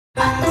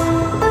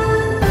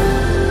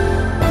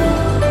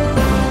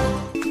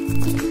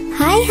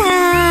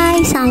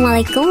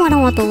Assalamualaikum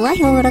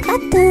warahmatullahi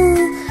wabarakatuh.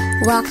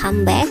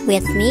 Welcome back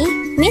with me,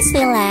 Miss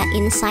Villa,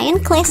 in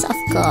science class of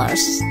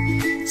course.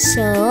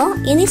 So,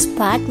 in this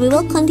part, we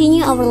will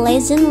continue our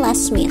lesson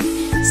last week,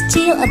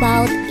 still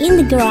about in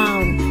the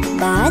ground,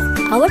 but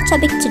our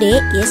topic today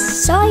is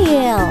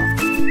soil.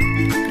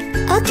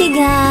 Okay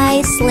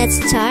guys, let's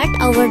start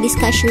our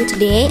discussion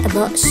today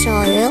about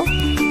soil.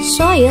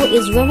 Soil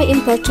is very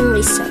important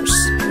resource.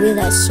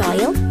 Without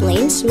soil,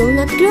 plants will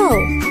not grow.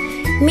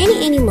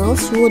 Many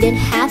animals wouldn't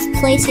have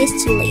places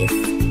to live.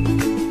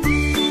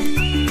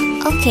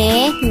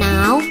 Okay,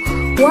 now,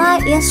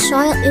 why is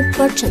soil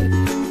important?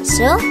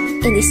 So,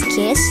 in this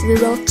case, we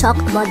will talk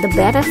about the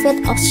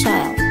benefit of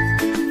soil.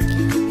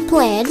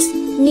 Plants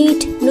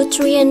need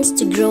nutrients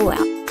to grow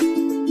well.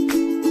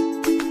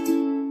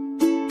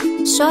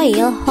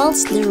 Soil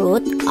holds the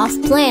root of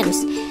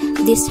plants.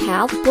 This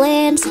helps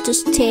plants to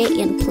stay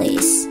in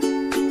place,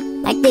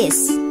 like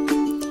this.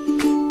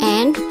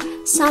 And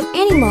some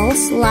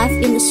animals live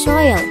in the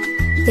soil.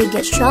 They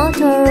get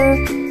shelter,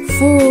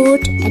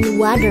 food, and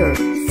water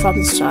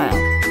from the soil.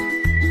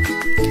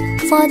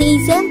 For the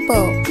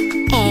example,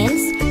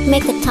 ants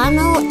make a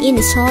tunnel in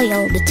the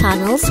soil. The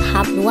tunnels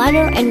have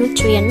water and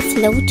nutrients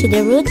flow to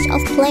the roots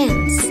of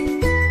plants.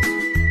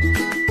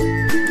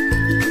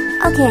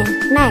 Okay,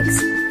 next,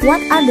 what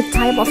are the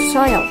types of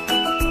soil?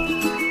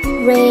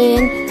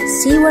 Rain,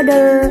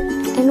 seawater,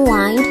 and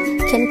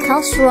wind can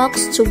cause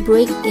rocks to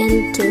break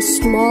into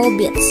small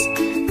bits.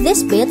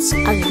 These bits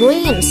are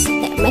grains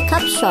that make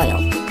up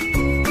soil.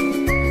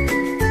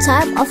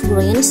 Type of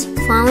grains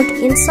found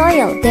in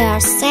soil. There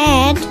are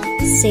sand,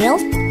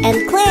 silt,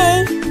 and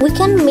clay. We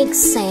can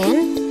mix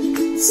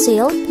sand,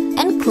 silt,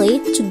 and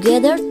clay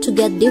together to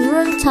get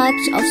different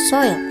types of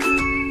soil.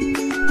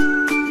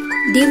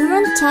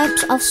 Different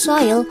types of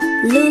soil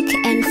look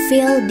and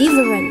feel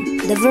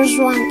different. The first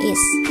one is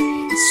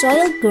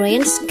soil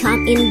grains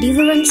come in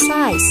different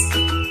size.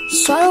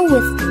 Soil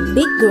with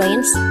big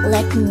grains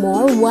let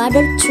more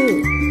water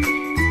through,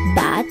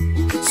 but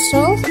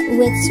soil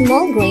with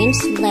small grains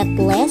let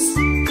less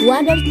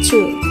water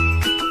through.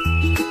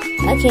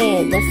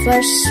 Okay, the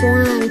first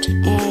one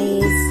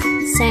is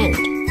sand.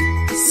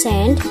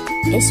 Sand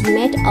is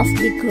made of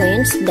big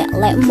grains that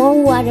let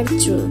more water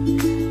through.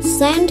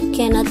 Sand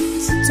cannot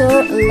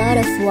store a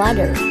lot of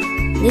water.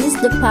 This is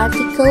the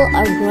particle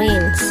or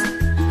grains.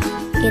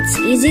 It's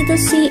easy to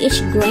see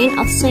each grain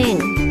of sand.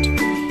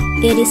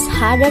 It is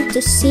harder to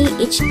see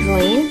each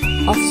grain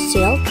of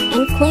silt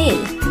and clay.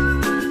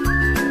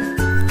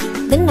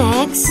 The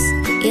next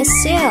is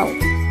silt.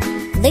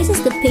 This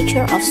is the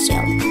picture of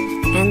silt,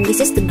 and this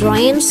is the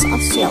grains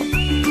of silt.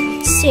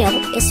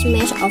 Silt is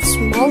made of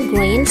small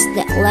grains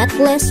that let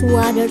less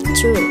water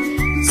through.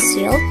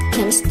 Silt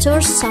can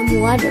store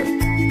some water.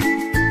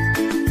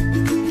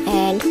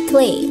 And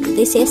clay.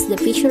 This is the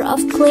picture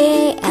of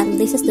clay, and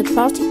this is the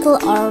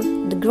particle or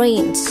the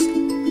grains.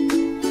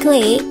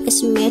 Clay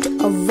is made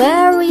of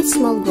very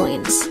small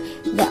grains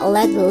that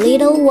let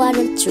little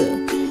water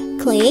through.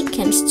 Clay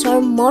can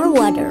store more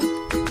water.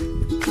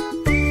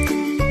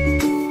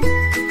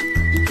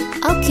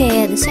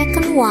 Okay, the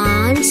second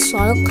one,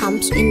 soil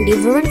comes in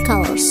different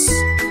colors.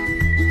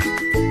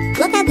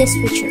 Look at this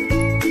picture.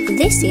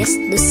 This is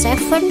the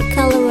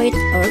seven-colored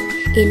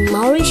earth in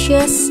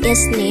Mauritius.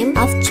 Is named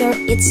after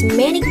its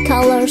many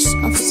colors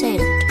of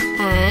sand.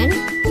 And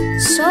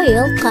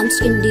soil comes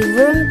in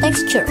different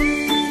texture.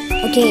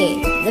 Okay,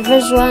 the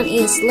first one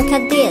is, look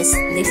at this.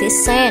 This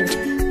is sand,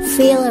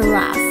 feel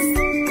rough.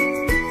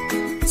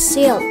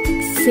 Silt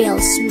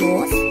feels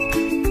smooth.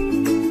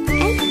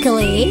 And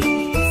clay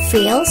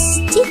feels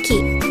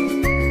sticky.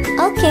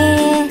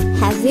 Okay,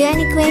 have you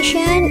any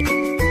question?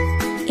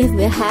 If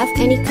you have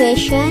any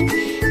question,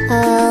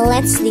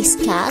 let's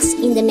discuss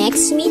in the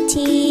next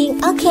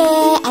meeting.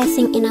 Okay, I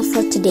think enough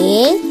for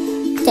today.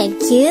 Thank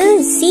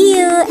you, see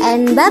you,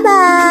 and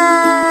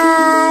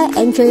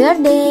bye-bye. Enjoy your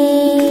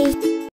day.